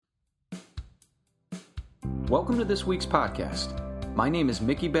Welcome to this week's podcast. My name is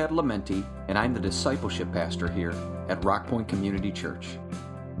Mickey Badalamenti, and I'm the discipleship pastor here at Rock Point Community Church.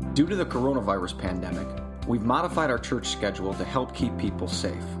 Due to the coronavirus pandemic, we've modified our church schedule to help keep people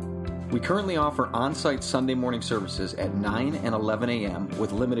safe. We currently offer on-site Sunday morning services at 9 and 11 a.m.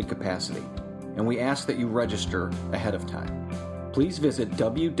 with limited capacity, and we ask that you register ahead of time. Please visit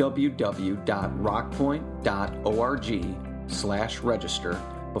www.rockpoint.org/register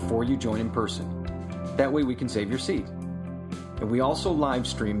before you join in person. That way we can save your seat. And we also live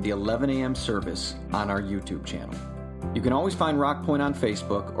stream the 11 a.m. service on our YouTube channel. You can always find Rock Point on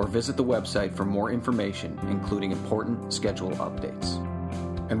Facebook or visit the website for more information, including important schedule updates.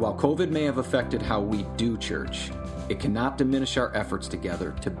 And while COVID may have affected how we do church, it cannot diminish our efforts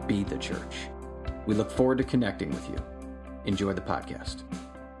together to be the church. We look forward to connecting with you. Enjoy the podcast.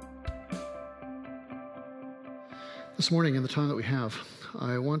 This morning, in the time that we have,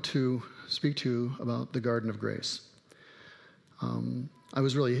 I want to speak to you about the Garden of Grace. I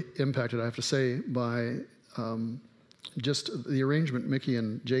was really impacted, I have to say, by just the arrangement Mickey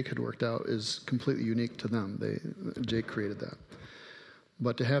and Jake had worked out is completely unique to them. Jake created that.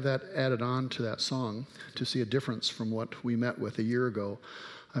 But to have that added on to that song, to see a difference from what we met with a year ago,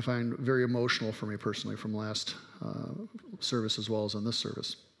 I find very emotional for me personally from last service as well as in this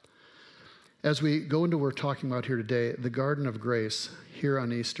service. As we go into what we're talking about here today, the Garden of Grace here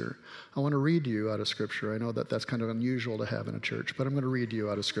on Easter, I want to read to you out of Scripture. I know that that's kind of unusual to have in a church, but I'm going to read to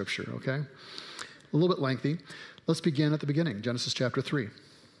you out of Scripture, okay? A little bit lengthy. Let's begin at the beginning, Genesis chapter 3.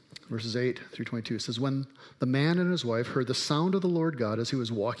 Verses 8 through 22 says, "When the man and his wife heard the sound of the Lord God as he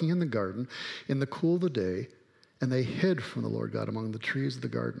was walking in the garden in the cool of the day, and they hid from the Lord God among the trees of the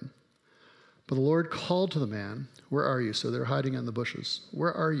garden. But the Lord called to the man, 'Where are you?' So they're hiding in the bushes.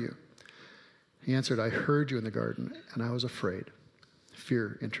 'Where are you?' He answered, 'I heard you in the garden, and I was afraid.'"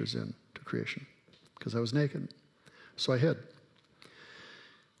 Fear enters into creation, because I was naked, so I hid.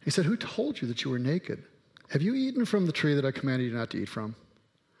 He said, "Who told you that you were naked? Have you eaten from the tree that I commanded you not to eat from?"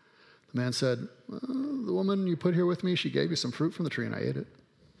 The man said, "The woman you put here with me, she gave me some fruit from the tree, and I ate it."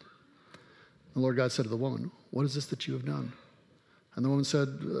 The Lord God said to the woman, "What is this that you have done?" And the woman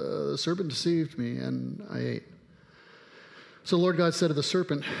said, "The serpent deceived me, and I ate." So the Lord God said to the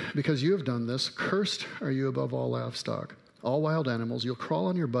serpent, "Because you have done this, cursed are you above all livestock, all wild animals. You'll crawl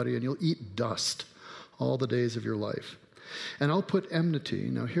on your belly, and you'll eat dust all the days of your life. And I'll put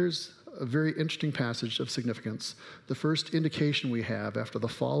enmity." Now here's a very interesting passage of significance. The first indication we have after the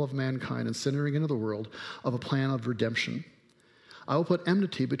fall of mankind and sin entering into the world of a plan of redemption. "I will put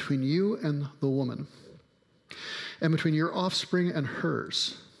enmity between you and the woman, and between your offspring and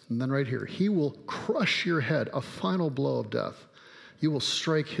hers." And then right here, "He will crush your head, a final blow of death. You will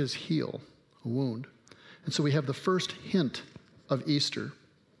strike his heel," a wound. And so we have the first hint of Easter.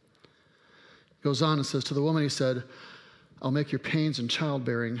 He goes on and says, "To the woman he said, I'll make your pains in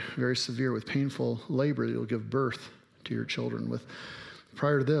childbearing very severe. With painful labor you'll give birth to your children."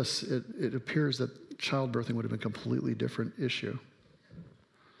 Prior to this, it appears that childbirthing would have been a completely different issue.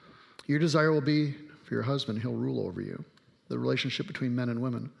 "Your desire will be for your husband. He'll rule over you." The relationship between men and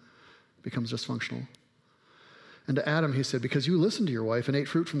women becomes dysfunctional. And to Adam he said, "Because you listened to your wife and ate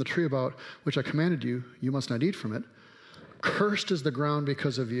fruit from the tree about which I commanded you, you must not eat from it. Cursed is the ground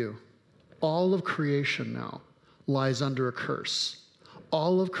because of you." All of creation now lies under a curse.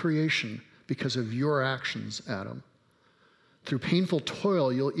 All of creation because of your actions, Adam. "Through painful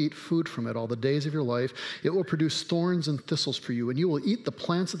toil you'll eat food from it all the days of your life. It will produce thorns and thistles for you, and you will eat the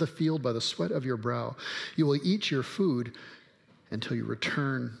plants of the field by the sweat of your brow. You will eat your food until you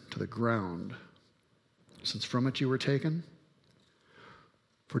return to the ground, since from it you were taken.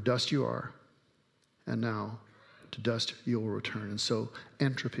 For dust you are, and now to dust you will return." And so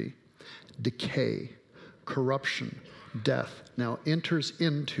entropy, decay, corruption, death now enters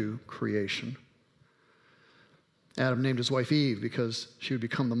into creation. Adam named his wife Eve because she would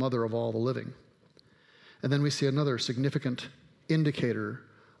become the mother of all the living. And then we see another significant indicator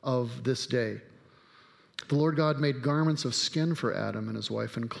of this day. The Lord God made garments of skin for Adam and his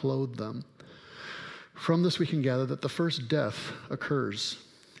wife and clothed them. From this we can gather that the first death occurs,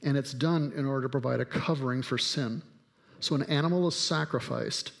 and it's done in order to provide a covering for sin. So an animal is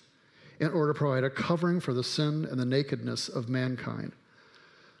sacrificed in order to provide a covering for the sin and the nakedness of mankind.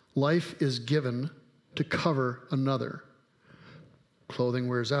 Life is given to cover another. Clothing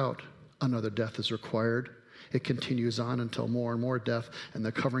wears out, another death is required. It continues on until more and more death, and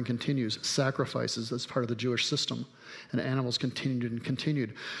the covering continues. Sacrifices as part of the Jewish system, and animals continued and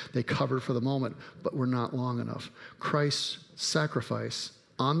continued. They covered for the moment, but were not long enough. Christ's sacrifice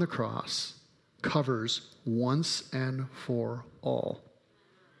on the cross covers once and for all.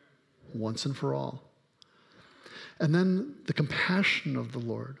 Once and for all. And then the compassion of the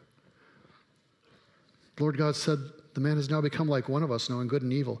Lord. Lord God said, the man has now become like one of us, knowing good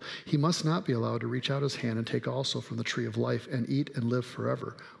and evil. He must not be allowed to reach out his hand and take also from the tree of life and eat and live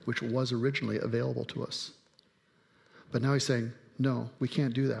forever, which was originally available to us. But now he's saying, no, we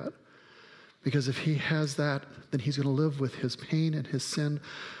can't do that. Because if he has that, then he's going to live with his pain and his sin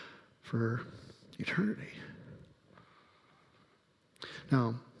for eternity.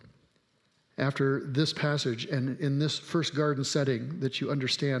 Now, after this passage and in this first garden setting that you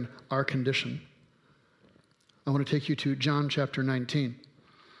understand our condition, I want to take you to John chapter 19.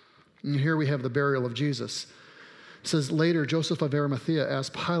 And here we have the burial of Jesus. It says, later, Joseph of Arimathea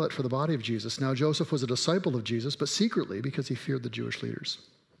asked Pilate for the body of Jesus. Now, Joseph was a disciple of Jesus, but secretly because he feared the Jewish leaders.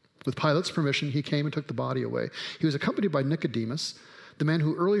 With Pilate's permission, he came and took the body away. He was accompanied by Nicodemus, the man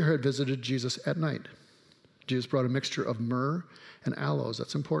who earlier had visited Jesus at night. Jesus brought a mixture of myrrh and aloes,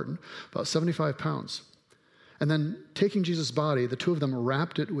 that's important, about 75 pounds. And then taking Jesus' body, the two of them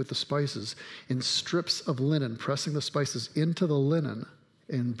wrapped it with the spices in strips of linen, pressing the spices into the linen,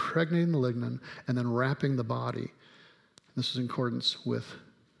 impregnating the linen, and then wrapping the body. This is in accordance with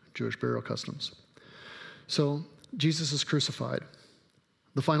Jewish burial customs. So Jesus is crucified.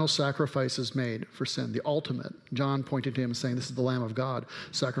 The final sacrifice is made for sin, the ultimate. John pointed to him and saying, this is the Lamb of God,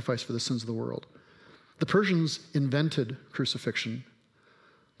 sacrificed for the sins of the world. The Persians invented crucifixion,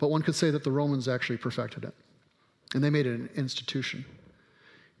 but one could say that the Romans actually perfected it. And they made it an institution.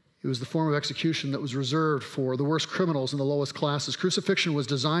 It was the form of execution that was reserved for the worst criminals in the lowest classes. Crucifixion was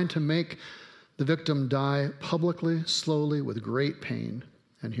designed to make the victim die publicly, slowly, with great pain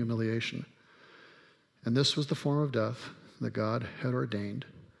and humiliation. And this was the form of death that God had ordained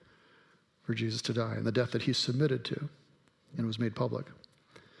for Jesus to die, and the death that he submitted to and was made public.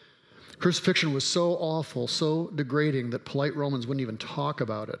 Crucifixion was so awful, so degrading, that polite Romans wouldn't even talk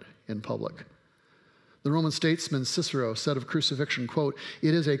about it in public. The Roman statesman Cicero said of crucifixion, quote,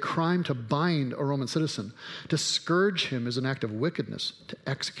 it is a crime to bind a Roman citizen. To scourge him is an act of wickedness. To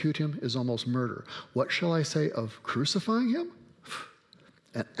execute him is almost murder. What shall I say of crucifying him?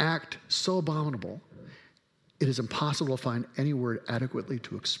 An act so abominable, it is impossible to find any word adequately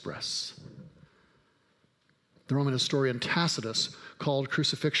to express. The Roman historian Tacitus called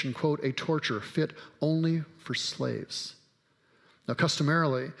crucifixion, quote, a torture fit only for slaves. Now,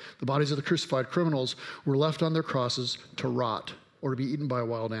 customarily, the bodies of the crucified criminals were left on their crosses to rot or to be eaten by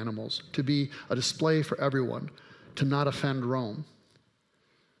wild animals, to be a display for everyone, to not offend Rome.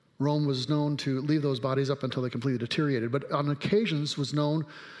 Rome was known to leave those bodies up until they completely deteriorated, but on occasions was known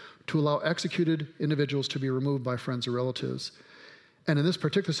to allow executed individuals to be removed by friends or relatives. And in this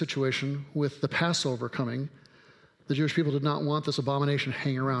particular situation, with the Passover coming, the Jewish people did not want this abomination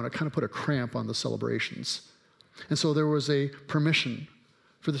hanging around. It kind of put a cramp on the celebrations. And so there was a permission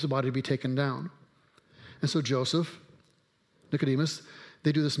for this body to be taken down. And so Joseph, Nicodemus,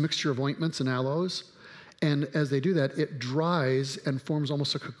 they do this mixture of ointments and aloes. And as they do that, it dries and forms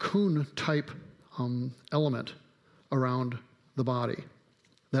almost a cocoon-type element around the body.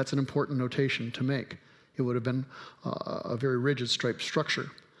 That's an important notation to make. It would have been a very rigid striped structure.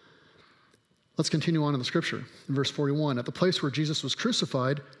 Let's continue on in the scripture. In verse 41, at the place where Jesus was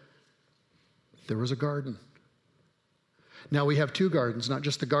crucified, there was a garden. Now we have two gardens, not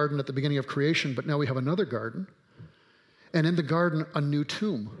just the garden at the beginning of creation, but now we have another garden. And in the garden, a new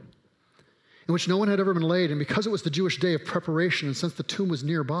tomb, in which no one had ever been laid. And because it was the Jewish day of preparation, and since the tomb was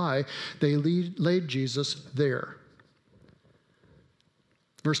nearby, they laid Jesus there.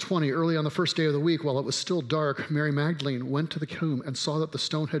 Verse 20, early on the first day of the week, while it was still dark, Mary Magdalene went to the tomb and saw that the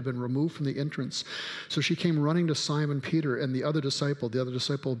stone had been removed from the entrance. So she came running to Simon Peter and the other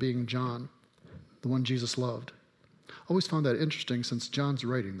disciple being John, the one Jesus loved. Always found that interesting since John's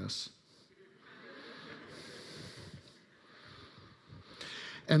writing this.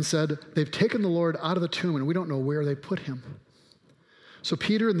 And said, they've taken the Lord out of the tomb and we don't know where they put him. So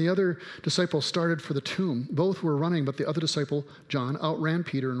Peter and the other disciple started for the tomb. Both were running, but the other disciple, John, outran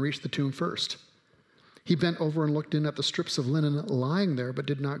Peter and reached the tomb first. He bent over and looked in at the strips of linen lying there, but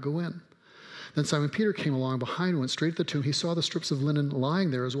did not go in. Then Simon Peter came along behind and went straight to the tomb. He saw the strips of linen lying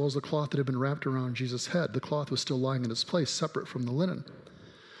there, as well as the cloth that had been wrapped around Jesus' head. The cloth was still lying in its place, separate from the linen.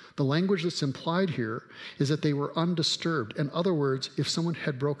 The language that's implied here is that they were undisturbed. In other words, if someone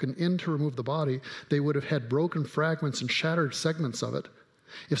had broken in to remove the body, they would have had broken fragments and shattered segments of it.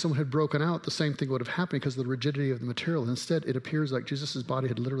 If someone had broken out, the same thing would have happened because of the rigidity of the material. Instead, it appears like Jesus' body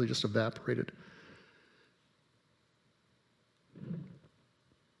had literally just evaporated.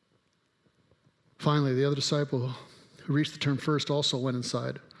 Finally, the other disciple who reached the tomb first also went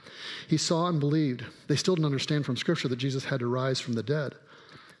inside. He saw and believed. They still didn't understand from Scripture that Jesus had to rise from the dead.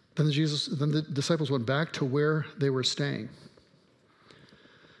 Then the disciples went back to where they were staying.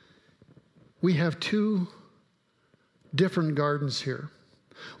 We have two different gardens here.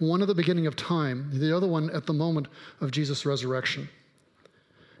 One at the beginning of time, the other one at the moment of Jesus' resurrection.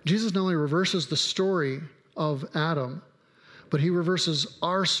 Jesus not only reverses the story of Adam, but he reverses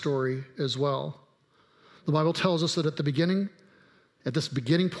our story as well. The Bible tells us that at this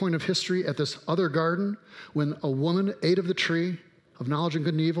beginning point of history, at this other garden, when a woman ate of the tree of knowledge of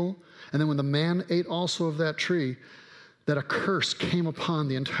good and evil, and then when the man ate also of that tree, that a curse came upon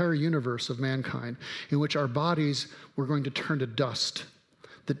the entire universe of mankind, in which our bodies were going to turn to dust,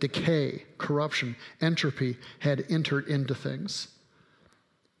 that decay, corruption, entropy had entered into things.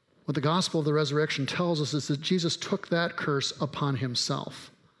 What the gospel of the resurrection tells us is that Jesus took that curse upon himself.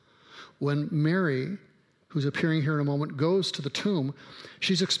 When Mary, who's appearing here in a moment, goes to the tomb,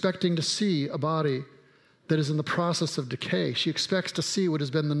 she's expecting to see a body that is in the process of decay. She expects to see what has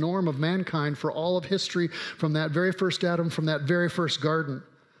been the norm of mankind for all of history, from that very first Adam, from that very first garden.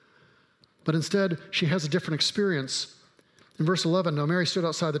 But instead, she has a different experience. In verse 11, now Mary stood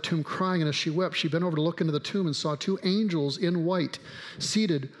outside the tomb crying, and as she wept, she bent over to look into the tomb and saw two angels in white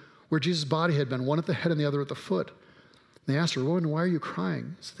seated where Jesus' body had been, one at the head and the other at the foot. They asked her, "Woman, why are you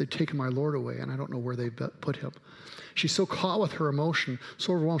crying?" She said, "They've taken my Lord away, and I don't know where they've put him." She's so caught with her emotion,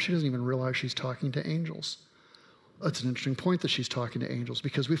 so overwhelmed, she doesn't even realize she's talking to angels. That's an interesting point that she's talking to angels,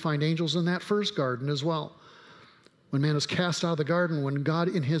 because we find angels in that first garden as well. When man is cast out of the garden, when God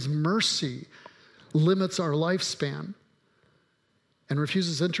in his mercy limits our lifespan and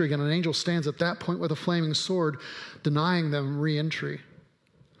refuses entry again, an angel stands at that point with a flaming sword, denying them re-entry.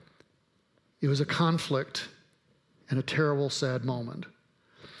 It was a conflict and a terrible, sad moment.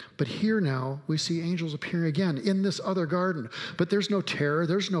 But here now, we see angels appearing again in this other garden. But there's no terror,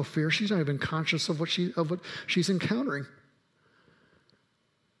 there's no fear. She's not even conscious of what she's encountering.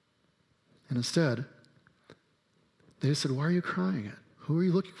 And instead, they just said, "Why are you crying at? Who are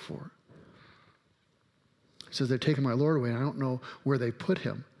you looking for?" He says, "They've taken my Lord away, and I don't know where they put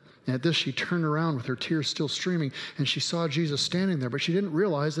him." And at this, she turned around with her tears still streaming, and she saw Jesus standing there, but she didn't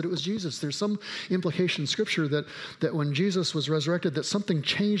realize that it was Jesus. There's some implication in Scripture that when Jesus was resurrected, that something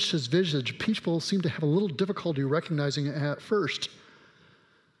changed his visage. People seemed to have a little difficulty recognizing it at first,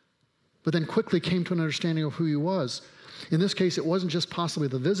 but then quickly came to an understanding of who he was. In this case, it wasn't just possibly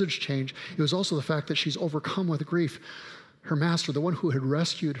the visage change, it was also the fact that she's overcome with grief. Her master, the one who had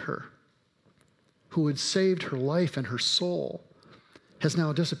rescued her, who had saved her life and her soul, has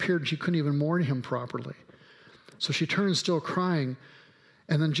now disappeared, and she couldn't even mourn him properly. So she turns still crying,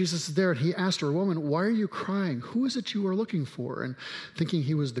 and then Jesus is there, and he asked her, "Woman, why are you crying? Who is it you are looking for?" And thinking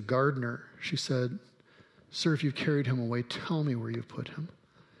he was the gardener, she said, "Sir, if you've carried him away, tell me where you've put him,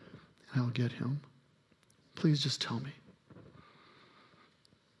 and I'll get him. Please just tell me."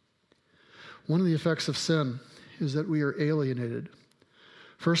 One of the effects of sin is that we are alienated,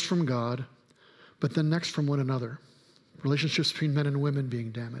 first from God, but then next from one another. Relationships between men and women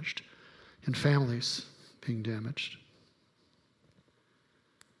being damaged, and families being damaged.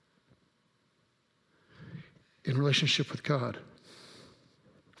 In relationship with God,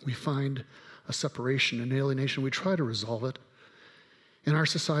 we find a separation, an alienation. We try to resolve it. In our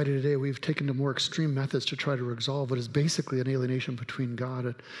society today, we've taken to more extreme methods to try to resolve what is basically an alienation between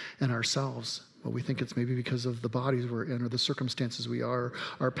God and ourselves. Well, we think it's maybe because of the bodies we're in or the circumstances we are,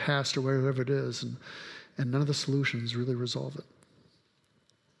 our past or whatever it is. And none of the solutions really resolve it.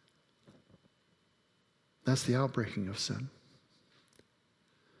 That's the outbreaking of sin.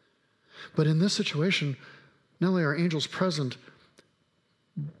 But in this situation, not only are angels present,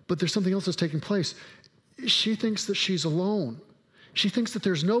 but there's something else that's taking place. She thinks that she's alone. She thinks that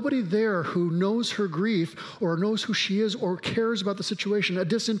there's nobody there who knows her grief or knows who she is or cares about the situation. A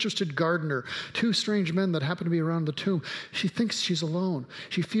disinterested gardener, two strange men that happen to be around the tomb. She thinks she's alone.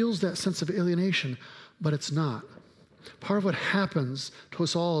 She feels that sense of alienation, but it's not. Part of what happens to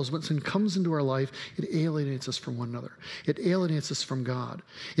us all is when sin comes into our life, it alienates us from one another. It alienates us from God.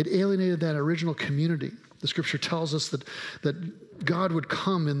 It alienated that original community. The Scripture tells us that God would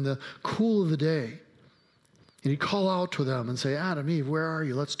come in the cool of the day, and he'd call out to them and say, "Adam, Eve, where are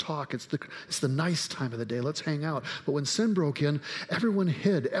you? Let's talk. It's the nice time of the day. Let's hang out." But when sin broke in, everyone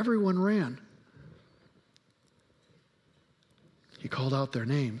hid. Everyone ran. He called out their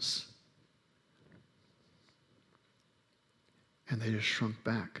names, and they just shrunk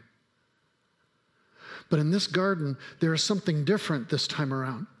back. But in this garden, there is something different this time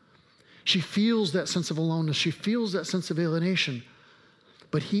around. She feels that sense of aloneness. She feels that sense of alienation.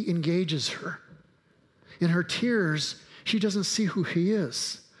 But he engages her. In her tears, she doesn't see who he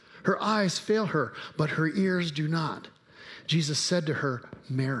is. Her eyes fail her, but her ears do not. Jesus said to her,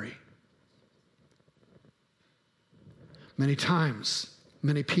 Mary. Many times,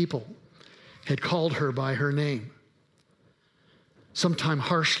 many people had called her by her name, sometime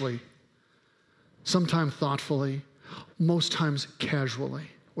harshly, sometime thoughtfully, most times casually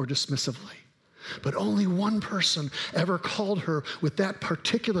or dismissively. But only one person ever called her with that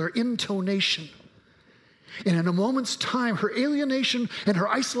particular intonation. And in a moment's time, her alienation and her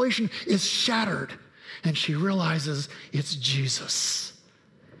isolation is shattered, and she realizes it's Jesus.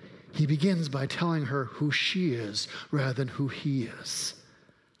 He begins by telling her who she is rather than who he is.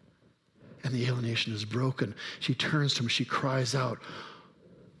 And the alienation is broken. She turns to him, she cries out,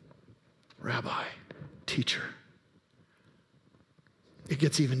 Rabbi, teacher. It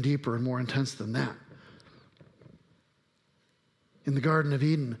gets even deeper and more intense than that. In the Garden of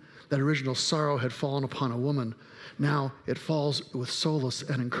Eden, that original sorrow had fallen upon a woman. Now it falls with solace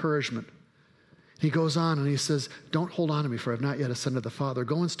and encouragement. He goes on and he says, don't hold on to me, for I have not yet ascended to the Father.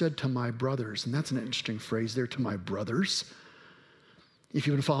 Go instead to my brothers. And that's an interesting phrase there, to my brothers. If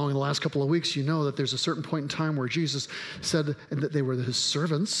you've been following the last couple of weeks, you know that there's a certain point in time where Jesus said that they were his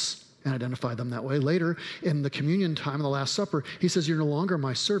servants and identified them that way. Later, in the communion time, in the Last Supper, he says, you're no longer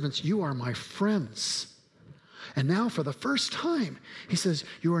my servants, you are my friends. And now, for the first time, he says,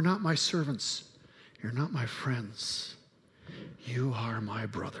 you are not my servants, you're not my friends, you are my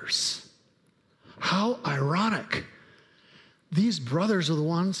brothers. How ironic. These brothers are the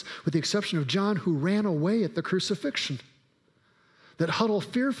ones, with the exception of John, who ran away at the crucifixion, that huddle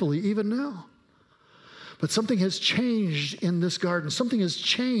fearfully even now. But something has changed in this garden. Something has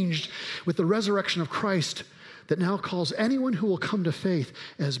changed with the resurrection of Christ that now calls anyone who will come to faith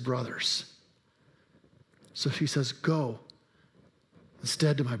as brothers. So she says, go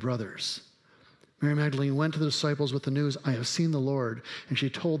instead to my brothers. Mary Magdalene went to the disciples with the news, I have seen the Lord. And she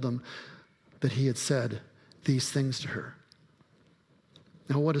told them that he had said these things to her.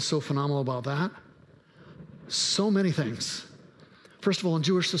 Now, what is so phenomenal about that? So many things. First of all, in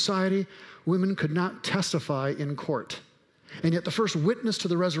Jewish society, women could not testify in court. And yet the first witness to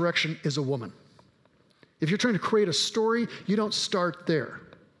the resurrection is a woman. If you're trying to create a story, you don't start there.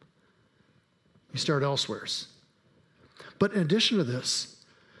 You start elsewhere. But in addition to this,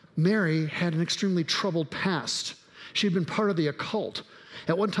 Mary had an extremely troubled past. She had been part of the occult.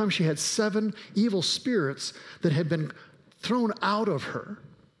 At one time, she had 7 evil spirits that had been thrown out of her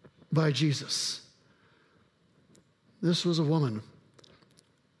by Jesus. This was a woman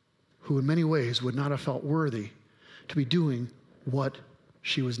who in many ways would not have felt worthy to be doing what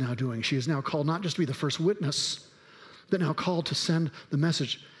she was now doing. She is now called not just to be the first witness, but now called to send the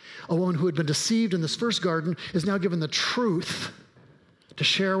message. A woman who had been deceived in this first garden is now given the truth to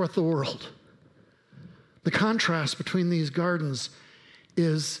share with the world. The contrast between these gardens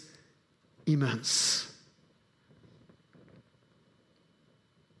is immense.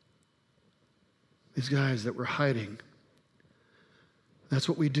 These guys that were hiding, that's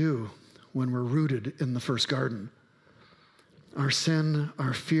what we do when we're rooted in the first garden. Our sin,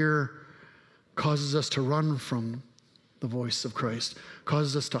 our fear causes us to run from the voice of Christ,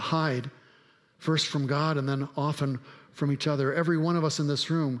 causes us to hide, first from God and then often from each other. Every one of us in this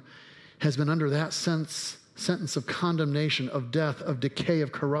room has been under that sentence of condemnation, of death, of decay,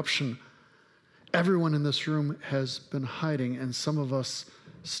 of corruption. Everyone in this room has been hiding, and some of us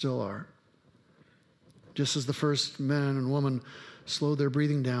still are. Just as the first man and woman slowed their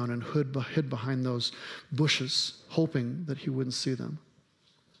breathing down and hid behind those bushes, hoping that he wouldn't see them.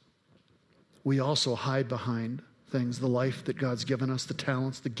 We also hide behind things, the life that God's given us, the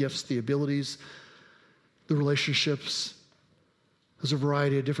talents, the gifts, the abilities, the relationships. There's a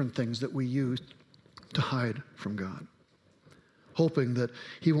variety of different things that we use to hide from God, hoping that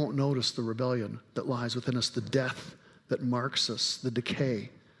he won't notice the rebellion that lies within us, the death that marks us, the decay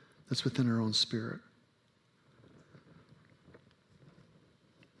that's within our own spirit.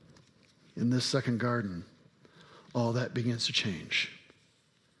 In this second garden, all that begins to change.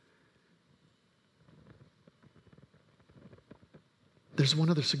 There's one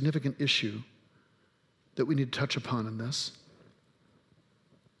other significant issue that we need to touch upon in this.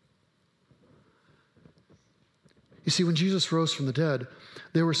 You see, when Jesus rose from the dead,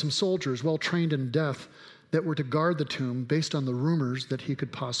 there were some soldiers well trained in death that were to guard the tomb based on the rumors that he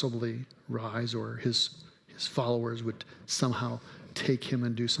could possibly rise or his followers would somehow take him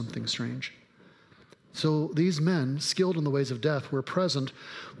and do something strange. So these men, skilled in the ways of death, were present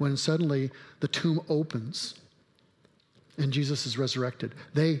when suddenly the tomb opens and Jesus is resurrected.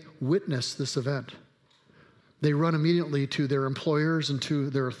 They witness this event. They run immediately to their employers and to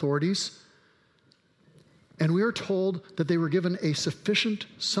their authorities. And we are told that they were given a sufficient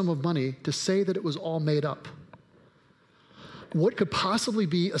sum of money to say that it was all made up. what could possibly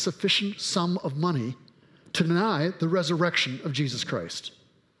be a sufficient sum of money to deny the resurrection of Jesus Christ?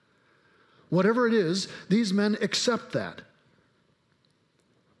 Whatever it is, these men accept that.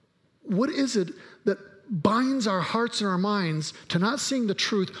 What is it that binds our hearts and our minds to not seeing the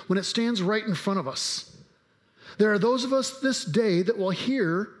truth when it stands right in front of us? There are those of us this day that will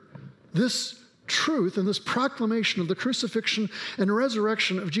hear this truth and this proclamation of the crucifixion and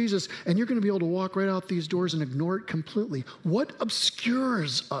resurrection of Jesus, and you're going to be able to walk right out these doors and ignore it completely. What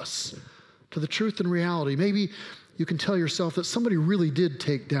obscures us to the truth and reality? Maybe you can tell yourself that somebody really did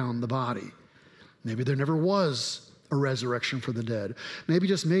take down the body. Maybe there never was a resurrection for the dead.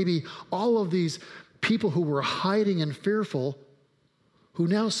 Maybe all of these people who were hiding and fearful, who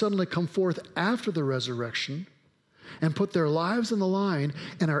now suddenly come forth after the resurrection and put their lives on the line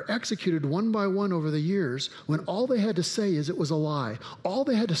and are executed one by one over the years, when all they had to say is it was a lie. All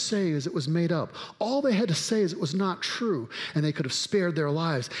they had to say is it was made up. All they had to say is it was not true, and they could have spared their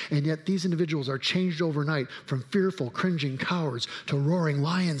lives. And yet these individuals are changed overnight from fearful, cringing cowards to roaring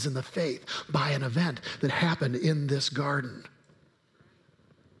lions in the faith by an event that happened in this garden.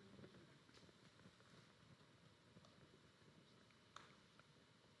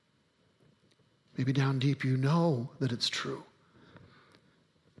 Maybe down deep you know that it's true.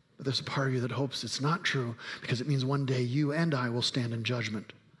 But there's a part of you that hopes it's not true, because it means one day you and I will stand in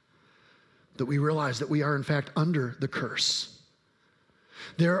judgment. That we realize that we are in fact under the curse.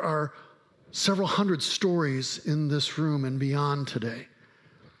 There are several hundred stories in this room and beyond today,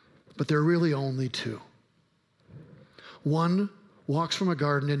 but there are really only two. One walks from a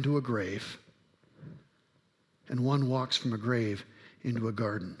garden into a grave, and one walks from a grave into a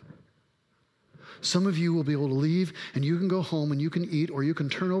garden. Some of you will be able to leave, and you can go home and you can eat, or you can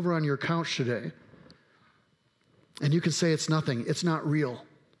turn over on your couch today and you can say it's nothing, it's not real,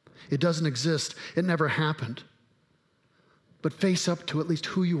 it doesn't exist, it never happened. But face up to at least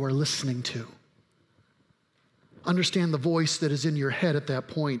who you are listening to. Understand the voice that is in your head at that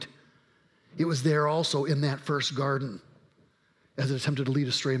point. It was there also in that first garden as it attempted to lead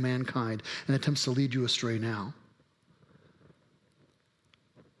astray mankind and attempts to lead you astray now.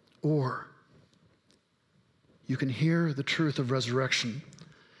 Or you can hear the truth of resurrection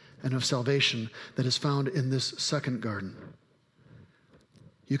and of salvation that is found in this second garden.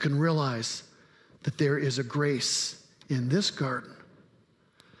 You can realize that there is a grace in this garden,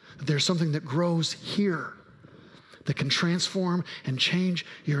 that there's something that grows here that can transform and change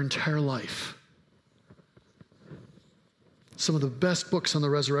your entire life. Some of the best books on the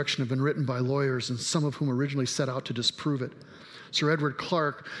resurrection have been written by lawyers, and some of whom originally set out to disprove it. Sir Edward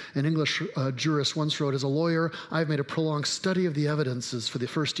Clarke, an English jurist, once wrote, "As a lawyer, I've made a prolonged study of the evidences for the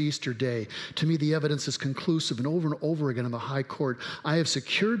first Easter day. To me, the evidence is conclusive, and over again in the high court, I have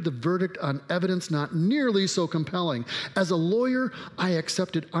secured the verdict on evidence not nearly so compelling. As a lawyer, I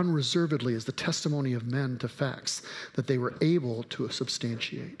accept it unreservedly as the testimony of men to facts that they were able to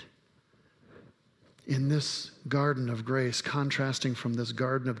substantiate." In this garden of grace, contrasting from this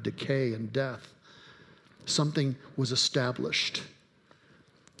garden of decay and death, something was established.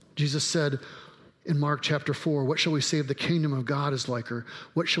 Jesus said in Mark chapter 4, "What shall we say of the kingdom of God is like, or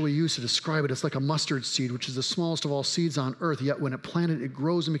what shall we use to describe it? It's like a mustard seed, which is the smallest of all seeds on earth. Yet when it planted, it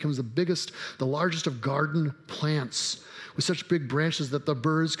grows and becomes the biggest, the largest of garden plants, with such big branches that the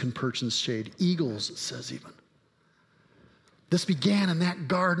birds can perch in the shade. Eagles," it says even. This began in that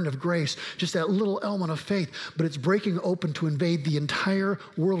garden of grace, just that little element of faith, but it's breaking open to invade the entire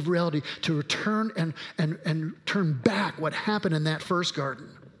world of reality, to return and turn back what happened in that first garden,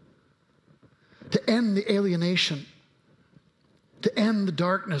 to end the alienation, to end the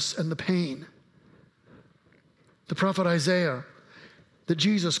darkness and the pain. The prophet Isaiah, that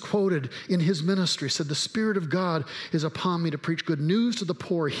Jesus quoted in his ministry, said, "The Spirit of God is upon me to preach good news to the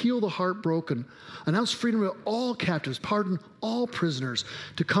poor, heal the heartbroken, announce freedom to all captives, pardon all prisoners,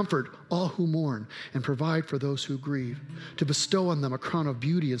 to comfort all who mourn, and provide for those who grieve, to bestow on them a crown of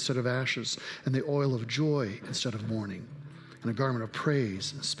beauty instead of ashes, and the oil of joy instead of mourning, and a garment of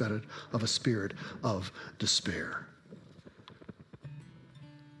praise instead of a spirit of despair."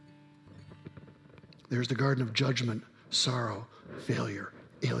 There's the garden of judgment, sorrow, failure,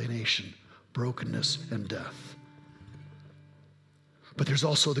 alienation, brokenness, and death. But there's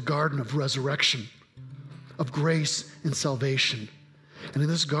also the garden of resurrection, of grace and salvation. And in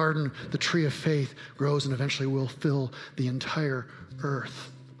this garden, the tree of faith grows and eventually will fill the entire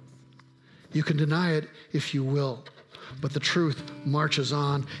earth. You can deny it if you will, but the truth marches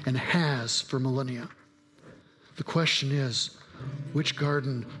on and has for millennia. The question is, which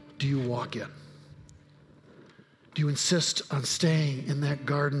garden do you walk in? Do you insist on staying in that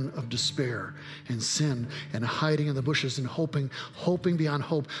garden of despair and sin and hiding in the bushes and hoping beyond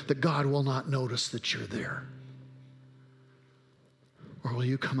hope that God will not notice that you're there? Or will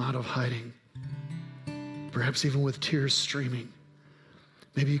you come out of hiding, perhaps even with tears streaming?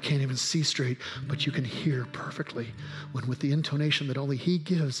 Maybe you can't even see straight, but you can hear perfectly when with the intonation that only He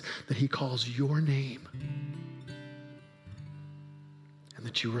gives, that He calls your name. And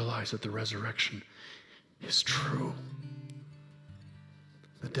that you realize that the resurrection is true.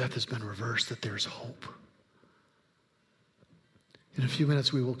 That death has been reversed, that there's hope. In a few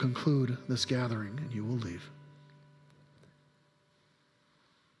minutes, we will conclude this gathering and you will leave.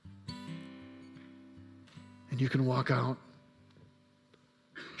 And you can walk out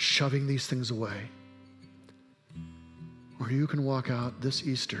shoving these things away. Or you can walk out this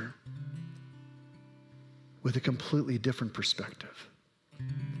Easter with a completely different perspective.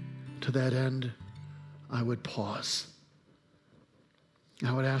 To that end, I would pause.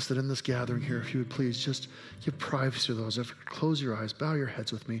 I would ask that in this gathering here, if you would please just give privacy to those. If you close your eyes, bow your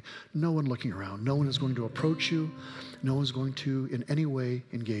heads with me. No one looking around. No one is going to approach you. No one is going to in any way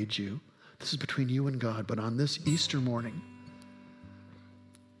engage you. This is between you and God. But on this Easter morning,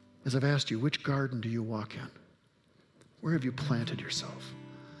 as I've asked you, which garden do you walk in? Where have you planted yourself?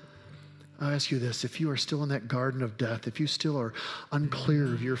 I ask you this, if you are still in that garden of death, if you still are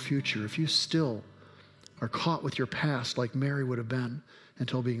unclear of your future, if you still are caught with your past like Mary would have been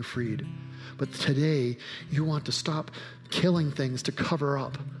until being freed, but today you want to stop killing things to cover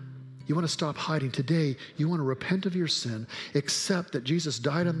up. You want to stop hiding. Today, you want to repent of your sin, accept that Jesus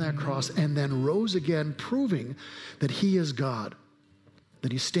died on that cross and then rose again, proving that He is God,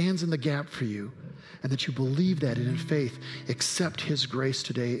 that He stands in the gap for you, and that you believe that and in faith accept His grace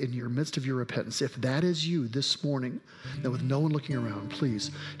today in your midst of your repentance. If that is you this morning, that with no one looking around,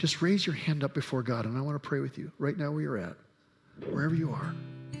 please just raise your hand up before God, and I want to pray with you right now where you're at, wherever you are.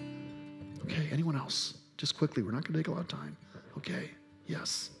 Okay, anyone else? Just quickly, we're not going to take a lot of time. Okay,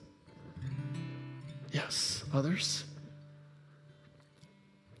 yes. Yes, others?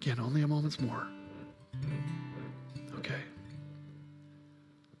 Again, only a moment's more. Okay.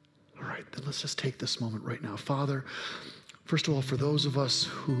 All right, then let's just take this moment right now. Father, first of all, for those of us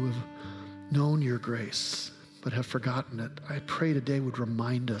who have known your grace but have forgotten it, I pray today would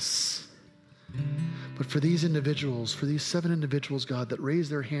remind us. But for these individuals, for these 7 individuals, God, that raised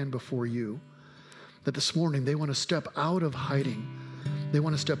their hand before you, that this morning they want to step out of hiding. They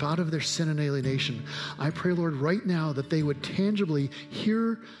want to step out of their sin and alienation. I pray, Lord, right now that they would tangibly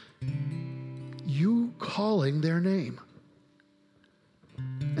hear you calling their name.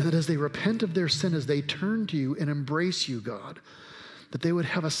 And that as they repent of their sin, as they turn to you and embrace you, God, that they would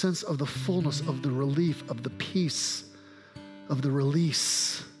have a sense of the fullness, of the relief, of the peace, of the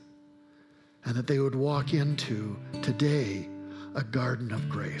release, and that they would walk into today a garden of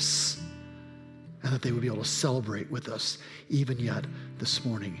grace, and that they would be able to celebrate with us even yet this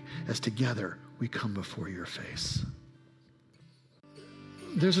morning as together we come before your face.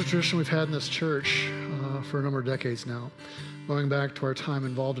 There's a tradition we've had in this church for a number of decades now, going back to our time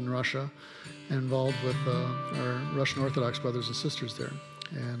involved in Russia and involved with our Russian Orthodox brothers and sisters there.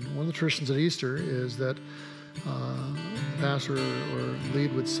 And one of the traditions at Easter is that the pastor or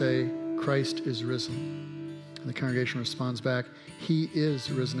lead would say, "Christ is risen." And the congregation responds back, "He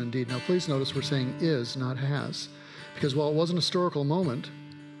is risen indeed." Now please notice we're saying is, not has. Because while it was an historical moment,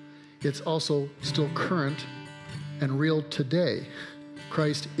 it's also still current and real today.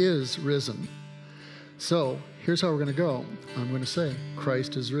 Christ is risen. So here's how we're going to go. I'm going to say,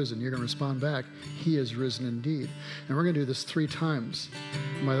 "Christ is risen." You're going to respond back, "He is risen indeed." And we're going to do this 3 times.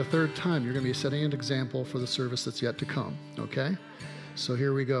 And by the 3rd time, you're going to be setting an example for the service that's yet to come. Okay? So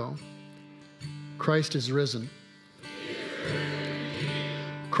here we go. Christ is risen.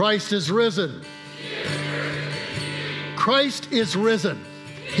 Christ is risen. Christ is risen.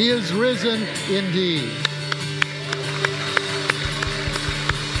 He is risen indeed.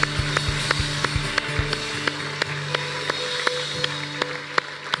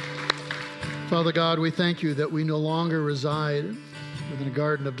 Father God, we thank you that we no longer reside within a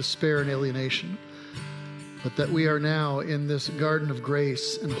garden of despair and alienation, but that we are now in this garden of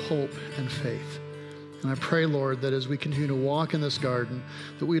grace and hope and faith. And I pray, Lord, that as we continue to walk in this garden,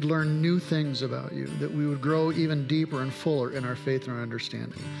 that we'd learn new things about you, that we would grow even deeper and fuller in our faith and our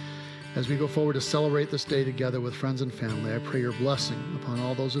understanding. As we go forward to celebrate this day together with friends and family, I pray your blessing upon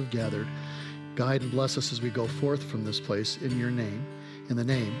all those who've gathered. Guide and bless us as we go forth from this place in your name, in the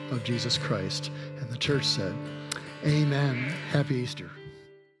name of Jesus Christ. And the church said, amen. Happy Easter.